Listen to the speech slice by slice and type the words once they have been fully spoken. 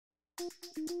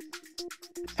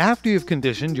After you've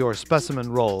conditioned your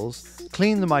specimen rolls,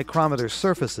 clean the micrometer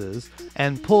surfaces,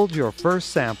 and pulled your first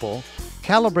sample,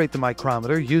 calibrate the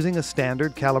micrometer using a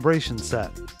standard calibration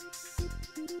set.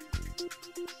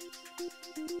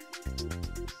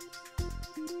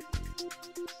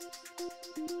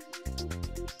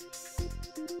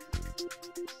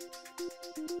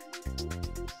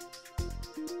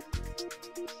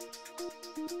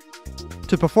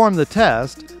 To perform the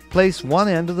test, place one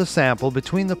end of the sample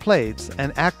between the plates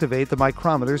and activate the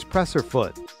micrometer's presser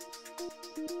foot.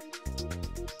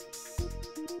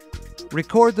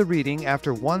 Record the reading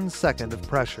after 1 second of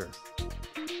pressure.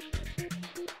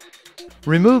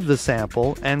 Remove the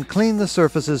sample and clean the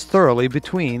surfaces thoroughly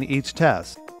between each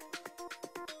test.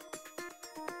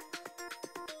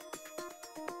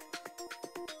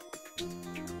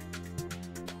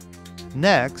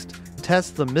 Next,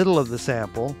 test the middle of the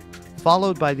sample,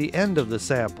 followed by the end of the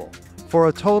sample, for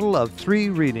a total of 3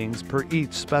 readings per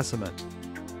each specimen.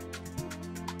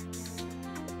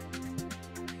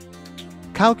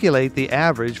 Calculate the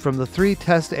average from the 3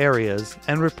 test areas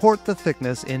and report the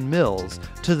thickness in mils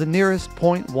to the nearest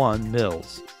 0.1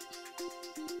 mils.